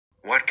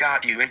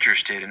got you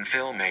interested in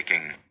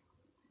filmmaking?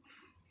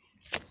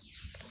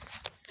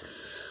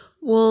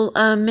 Well,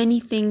 many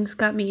things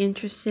got me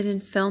interested in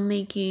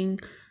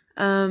filmmaking.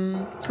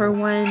 For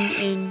one,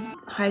 in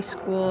high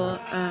school,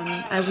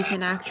 I was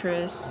an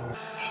actress.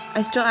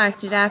 I still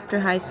acted after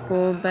high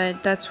school,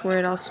 but that's where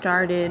it all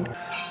started.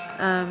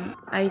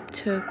 I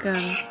took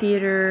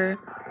theater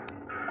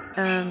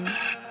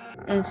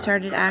and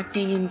started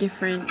acting in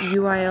different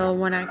UIL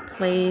one-act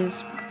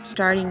plays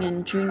starting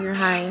in junior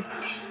high.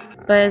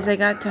 But as I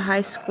got to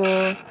high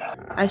school,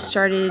 I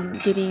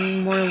started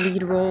getting more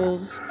lead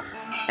roles,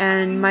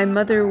 and my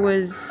mother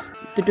was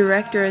the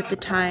director at the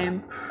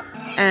time,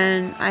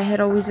 and I had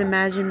always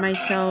imagined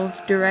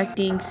myself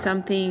directing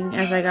something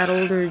as I got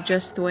older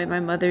just the way my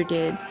mother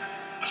did.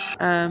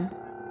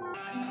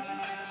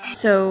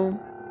 So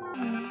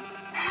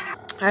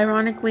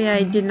ironically,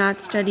 I did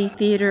not study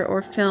theater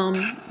or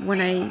film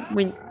when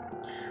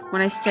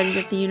I studied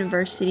at the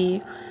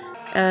University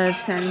of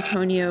San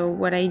Antonio.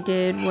 What I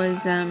did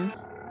was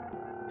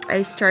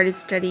I started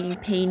studying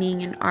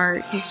painting and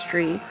art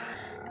history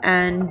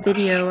and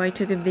video. I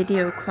took a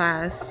video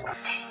class,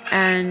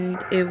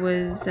 and it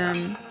was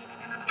a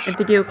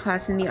video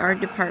class in the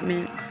art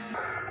department.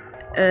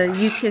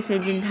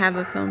 UTSA didn't have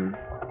a film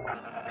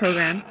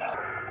program,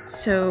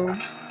 so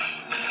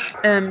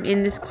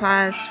in this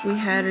class we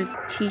had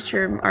a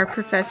teacher. Our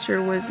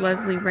professor was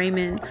Leslie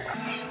Raymond,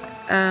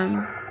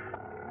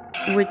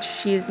 which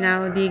she is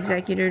now the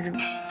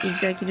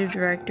executive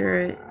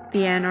director at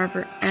the Ann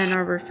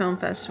Arbor Film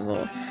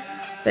Festival.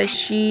 But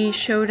she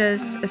showed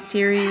us a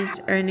series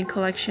and a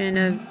collection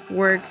of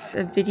works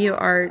of video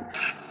art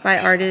by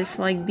artists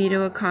like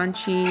Vito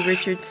Acconci,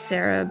 Richard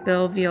Serra,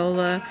 Bill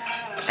Viola,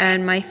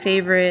 and my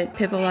favorite,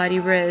 Pipolati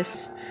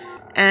Riss.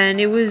 And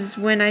it was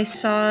when I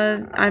saw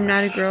I'm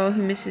Not a Girl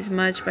Who Misses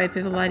Much by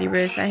Pipolati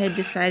Riss, I had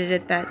decided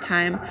at that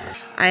time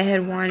I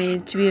had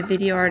wanted to be a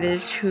video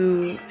artist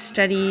who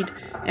studied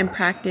and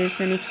practiced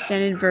an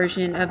extended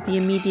version of the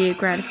immediate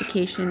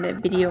gratification that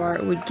video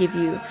art would give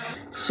you.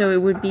 So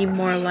it would be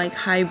more like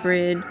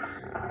hybrid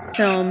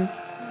film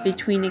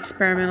between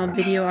experimental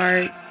video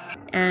art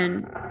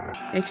and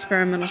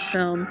experimental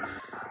film,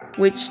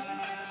 which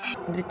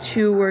the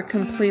two were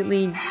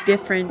completely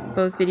different,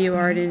 both video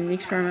art and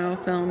experimental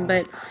film,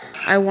 but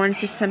I wanted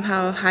to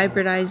somehow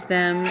hybridize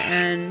them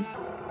and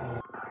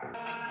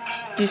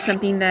do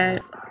something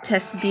that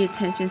tested the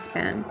attention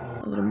span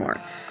a little more.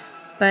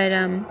 But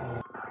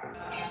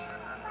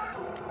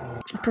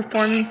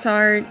performance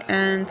art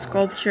and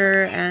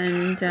sculpture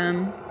and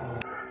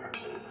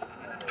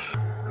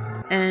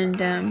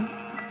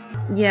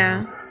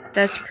yeah,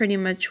 that's pretty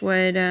much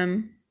what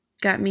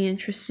got me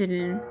interested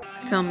in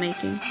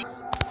filmmaking.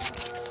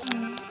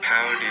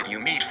 How did you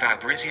meet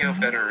Fabrizio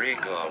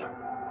Federico?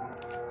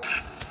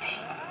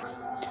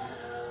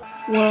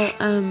 Well,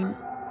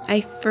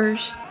 I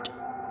first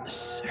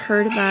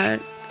heard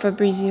about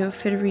Fabrizio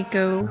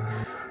Federico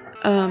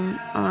on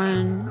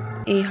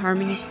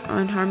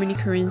Harmony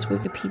Korine's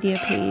Wikipedia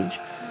page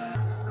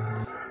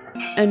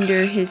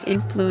under his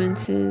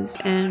influences,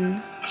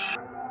 and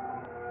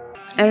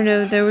I don't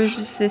know, there was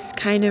just this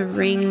kind of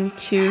ring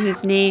to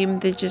his name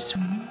that just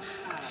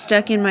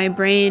stuck in my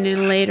brain.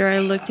 And later I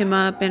looked him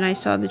up and I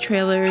saw the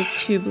trailer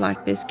to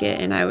Black Biscuit,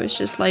 and I was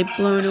just like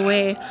blown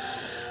away.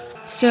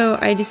 So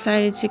I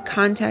decided to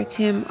contact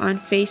him on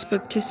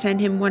Facebook to send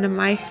him one of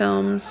my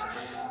films,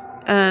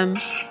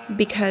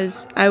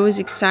 because I was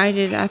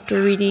excited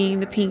after reading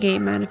the Pink 8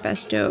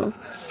 Manifesto.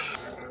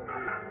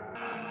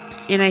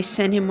 And I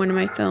sent him one of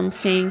my films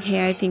saying,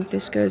 hey, I think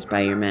this goes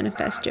by your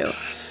manifesto.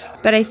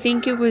 But I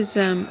think it was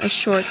a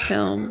short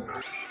film.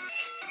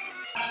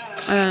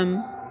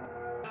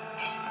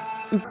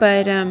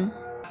 But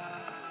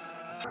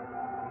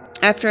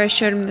after I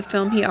showed him the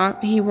film,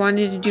 he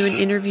wanted to do an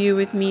interview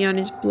with me on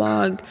his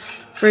blog,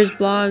 for his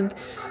blog.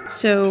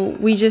 So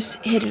we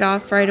just hit it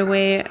off right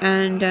away,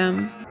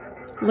 and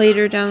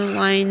later down the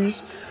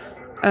lines,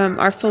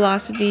 our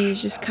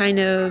philosophies just kind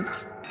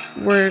of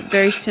were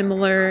very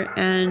similar,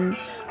 and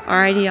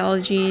our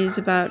ideologies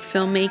about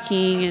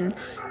filmmaking and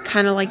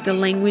kind of like the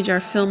language our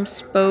film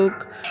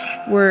spoke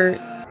were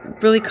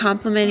really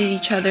complemented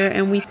each other.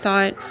 And we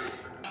thought,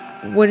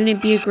 wouldn't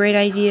it be a great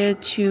idea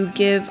to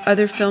give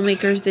other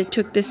filmmakers that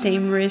took the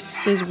same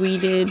risks as we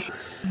did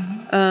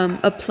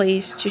a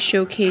place to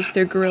showcase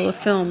their guerrilla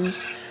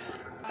films?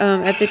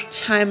 At the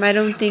time, I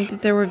don't think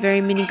that there were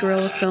very many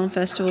guerrilla film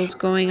festivals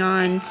going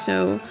on,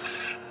 so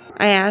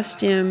I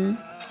asked him,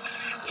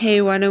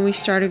 hey, why don't we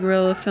start a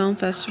guerrilla film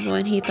festival?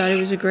 And he thought it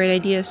was a great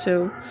idea,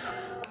 so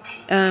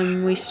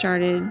we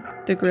started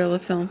the Guerrilla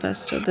Film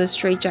Festival, the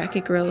Straight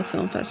Jacket Guerrilla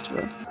Film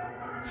Festival.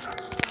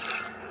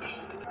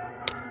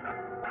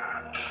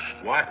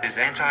 What is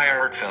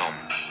anti-art film?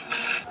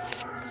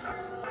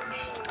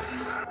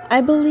 I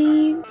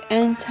believe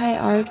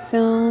anti-art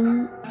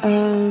film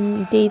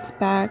dates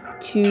back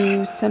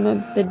to some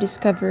of the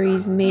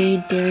discoveries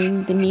made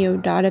during the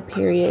Neo-Dada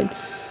period.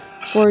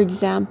 For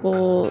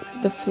example,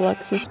 the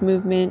Fluxus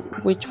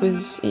movement, which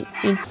was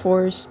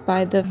enforced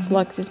by the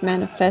Fluxus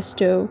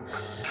Manifesto,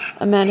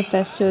 a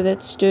manifesto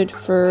that stood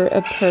for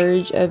a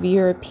purge of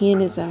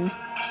Europeanism,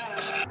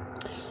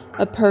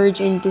 a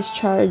purge and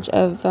discharge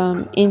of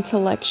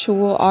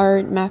intellectual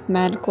art,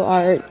 mathematical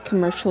art,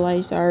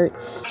 commercialized art,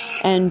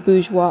 and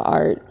bourgeois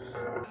art,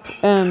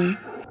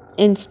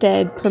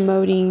 instead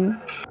promoting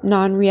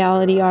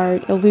non-reality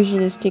art,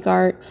 illusionistic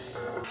art,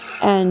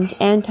 and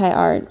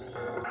anti-art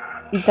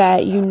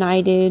that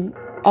united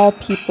all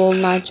people,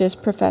 not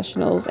just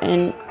professionals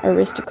and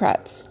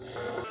aristocrats.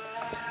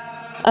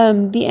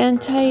 The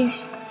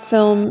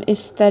anti-film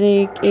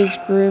aesthetic is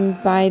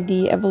groomed by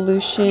the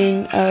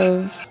evolution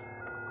of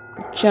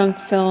junk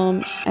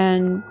film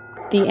and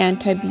the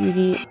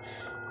anti-beauty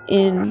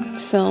in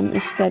film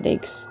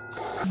aesthetics.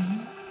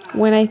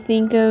 When I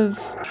think of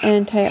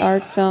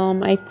anti-art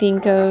film, I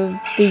think of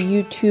the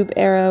YouTube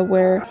era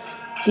where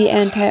the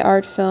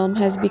anti-art film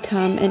has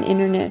become an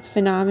internet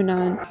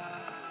phenomenon.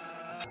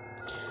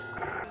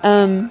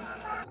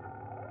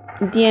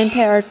 The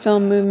anti-art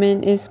film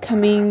movement is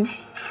coming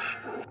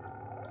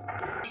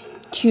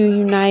to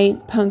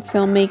unite punk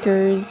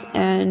filmmakers,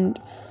 and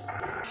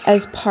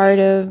as part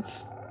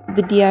of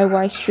the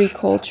DIY street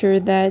culture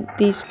that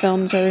these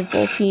films are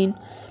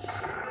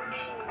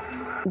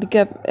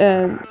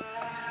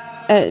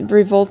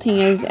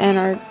revolting as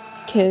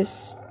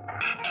anarchists.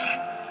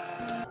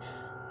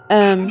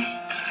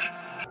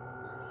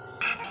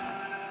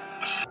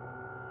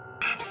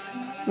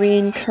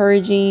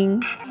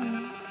 Re-encouraging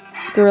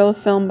guerrilla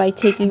film by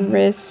taking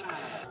risks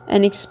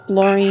and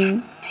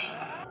exploring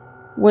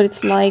what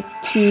it's like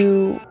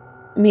to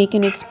make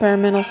an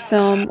experimental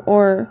film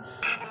or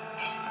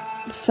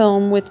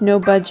film with no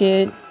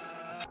budget,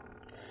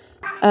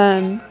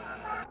 no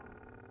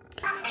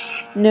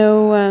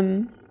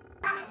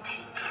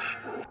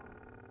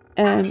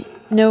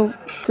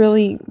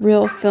really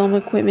real film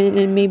equipment,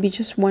 and maybe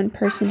just one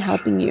person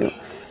helping you.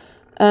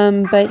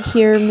 But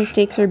here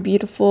mistakes are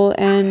beautiful,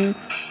 and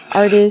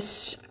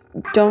artists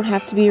don't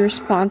have to be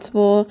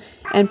responsible,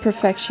 and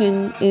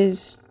perfection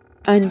is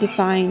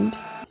undefined.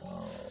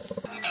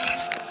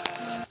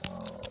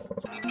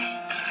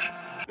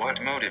 What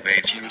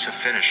motivates you to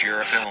finish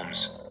your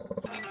films?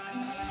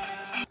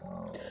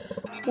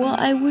 Well,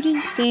 I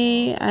wouldn't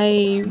say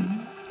I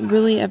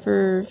really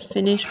ever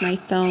finish my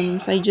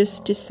films. I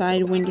just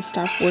decide when to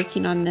stop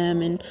working on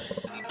them, and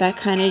that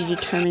kind of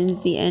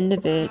determines the end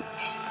of it.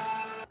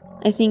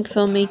 I think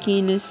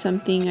filmmaking is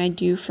something I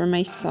do for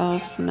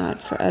myself,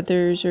 not for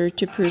others, or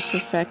to prove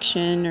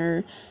perfection,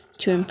 or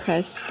to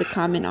impress the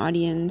common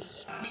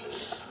audience.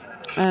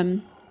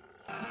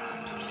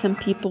 Some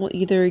people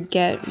either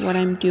get what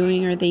I'm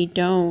doing or they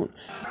don't,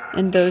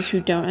 and those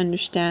who don't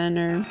understand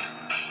are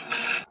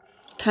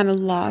kind of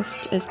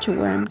lost as to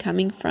where I'm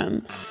coming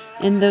from,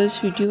 and those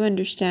who do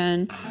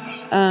understand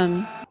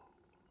kind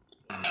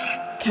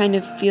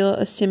of feel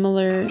a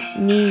similar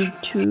need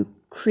to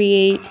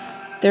create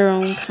their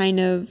own kind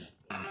of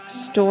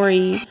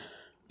story,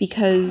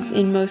 because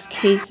in most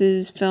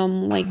cases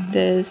films like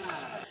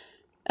this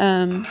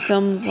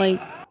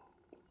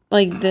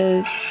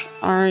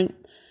aren't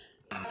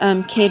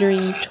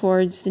catering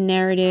towards the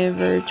narrative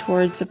or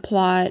towards a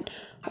plot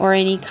or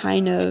any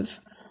kind of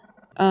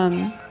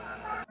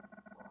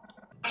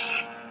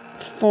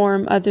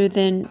form other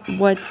than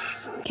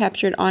what's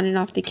captured on and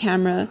off the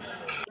camera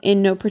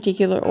in no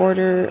particular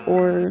order,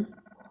 or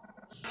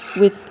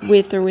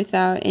with or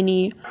without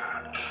any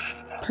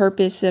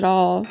purpose at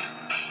all.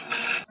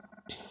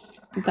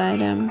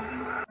 But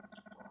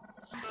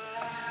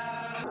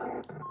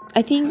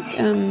I think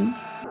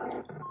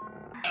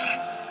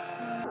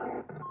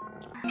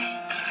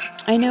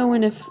I know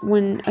when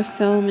a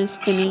film is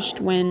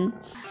finished when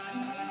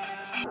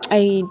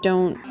I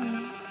don't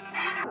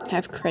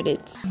have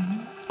credits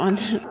on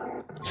them.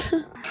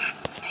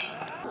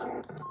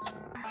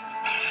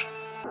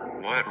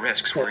 What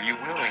risks were you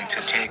willing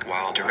to take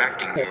while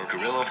directing your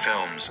guerrilla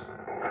films?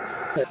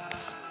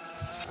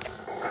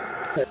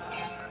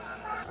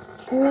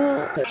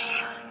 Well,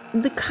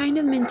 the kind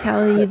of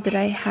mentality that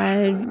I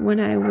had when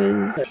I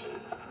was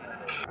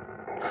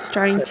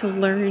starting to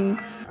learn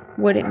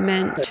what it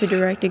meant to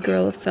direct a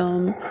guerrilla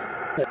film,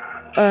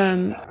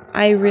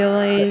 I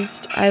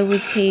realized I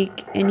would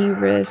take any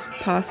risk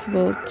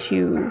possible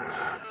to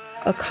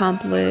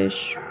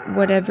accomplish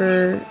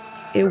whatever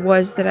it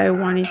was that I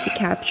wanted to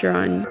capture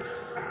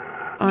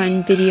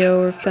on video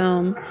or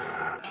film.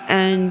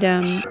 And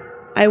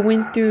I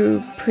went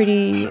through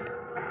pretty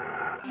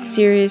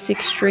serious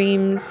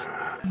extremities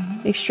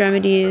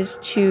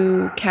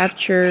to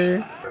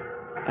capture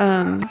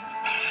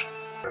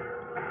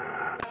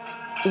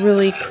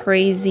really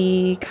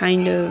crazy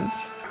kind of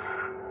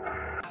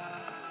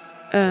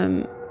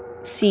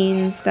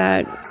scenes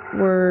that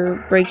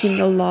were breaking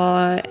the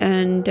law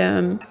and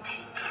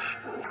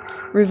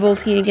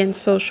revolting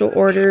against social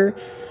order.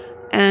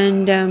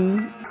 And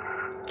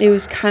it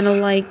was kind of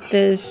like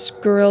this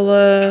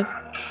guerrilla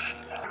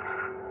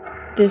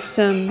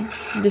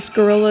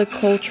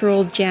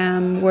cultural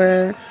jam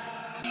where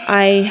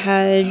I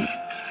had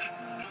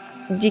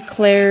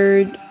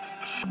declared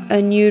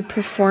a nude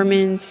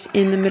performance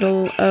in the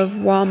middle of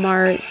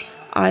Walmart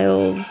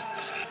aisles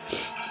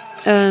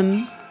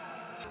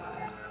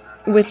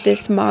with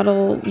this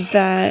model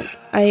that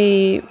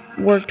I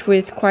worked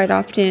with quite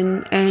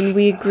often, and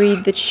we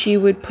agreed that she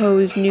would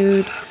pose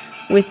nude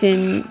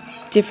within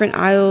different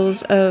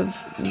aisles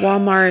of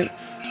Walmart,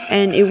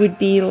 and it would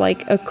be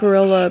like a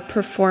guerrilla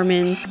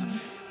performance,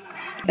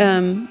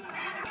 and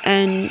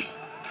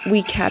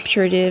we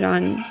captured it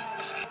and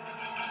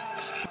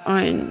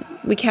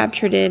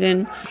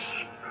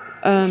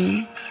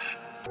at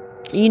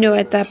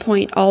that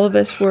point all of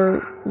us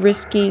were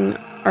risking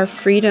our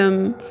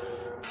freedom,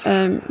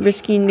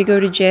 risking to go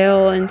to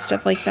jail and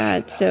stuff like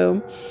that.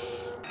 So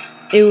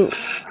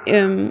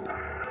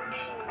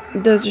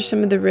those are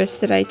some of the risks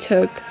that I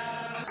took.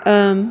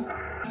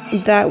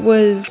 That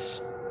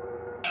was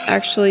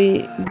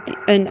actually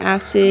an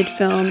acid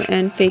film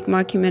and fake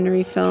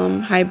mockumentary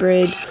film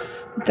hybrid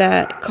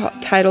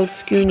titled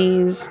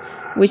Scoonies,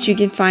 which you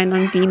can find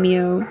on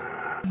Vimeo.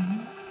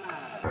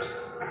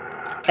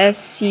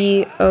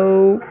 SCONNISSE.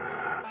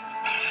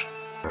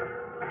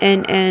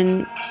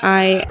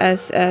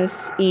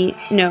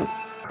 No,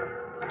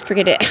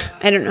 forget it.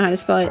 I don't know how to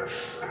spell it.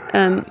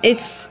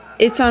 It's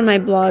on my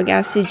blog,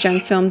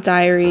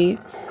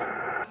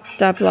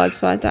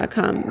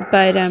 acidjunkfilmdiary.blogspot.com.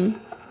 But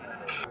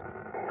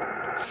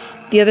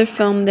the other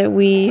film that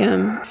we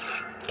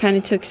kind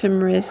of took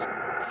some risk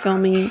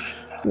filming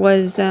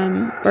was,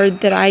 or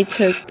that I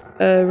took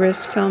a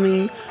risk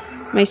filming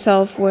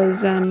myself,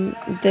 was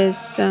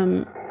this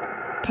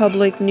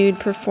public nude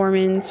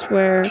performance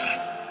where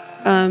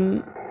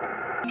an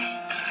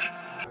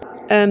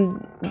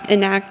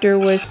actor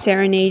was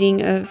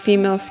serenading a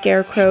female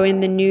scarecrow in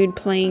the nude,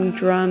 playing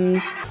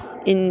drums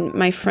in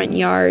my front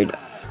yard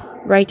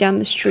right down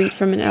the street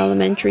from an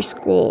elementary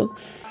school.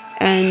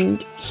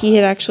 And he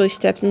had actually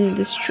stepped into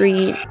the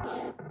street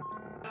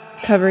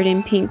covered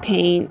in pink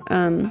paint,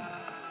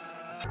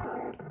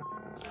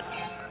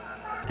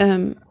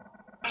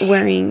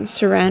 wearing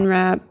saran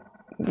wrap,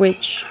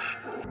 which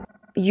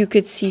you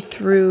could see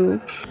through,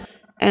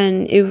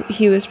 and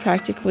he was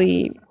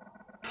practically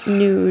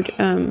nude,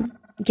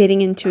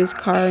 getting into his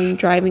car and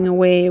driving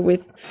away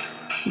with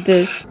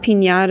this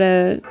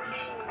piñata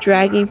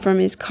dragging from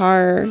his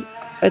car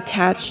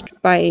attached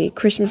by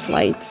Christmas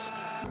lights.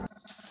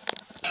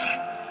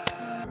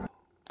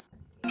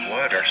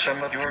 What are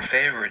some of your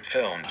favorite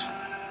films?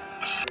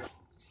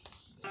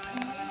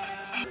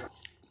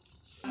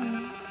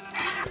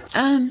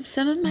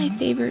 Some of my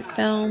favorite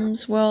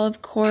films, well,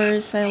 of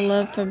course, I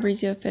love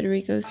Fabrizio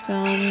Federico's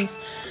films.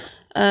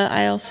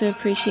 I also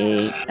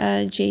appreciate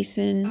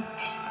Jason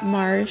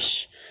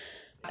Marsh.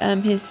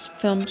 His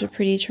films are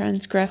pretty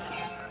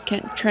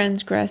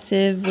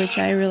transgressive, which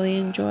I really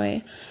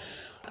enjoy.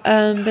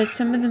 But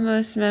some of the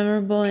most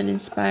memorable and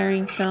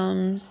inspiring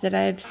films that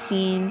I've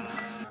seen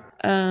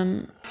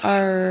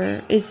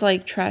is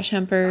like Trash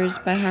Humpers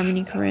by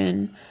Harmony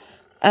Korine,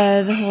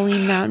 The Holy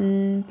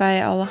Mountain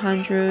by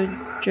Alejandro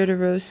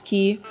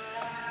Jodorowsky,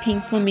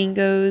 Pink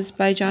Flamingos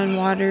by John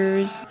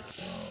Waters,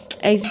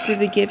 Exit Through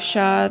the Gift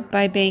Shop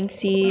by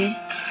Banksy,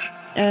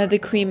 The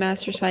Cream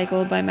Master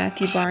Cycle by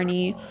Matthew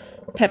Barney,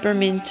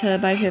 Pepperminta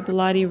by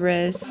Pipolati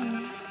Riss,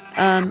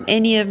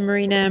 any of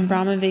Marina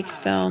Abramovic's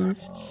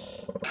films,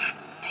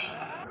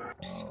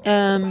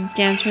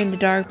 Dancer in the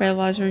Dark by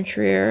Lars von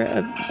Trier,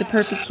 The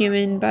Perfect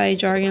Human by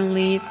Jürgen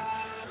Leith,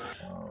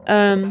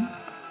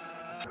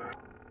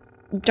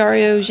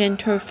 Dario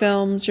Argento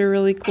films are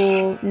really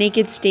cool,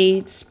 Naked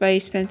States by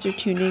Spencer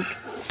Tunick.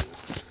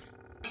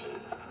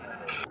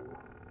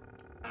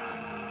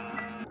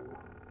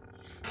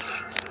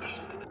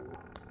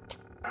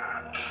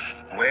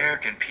 Where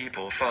can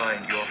people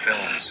find your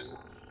films?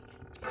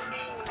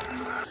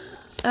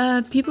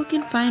 People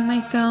can find my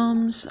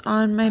films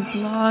on my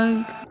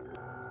blog,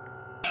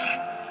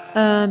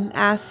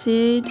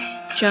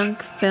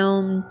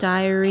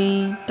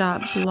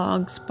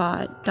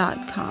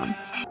 acidjunkfilmdiary.blogspot.com.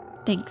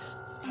 Thanks.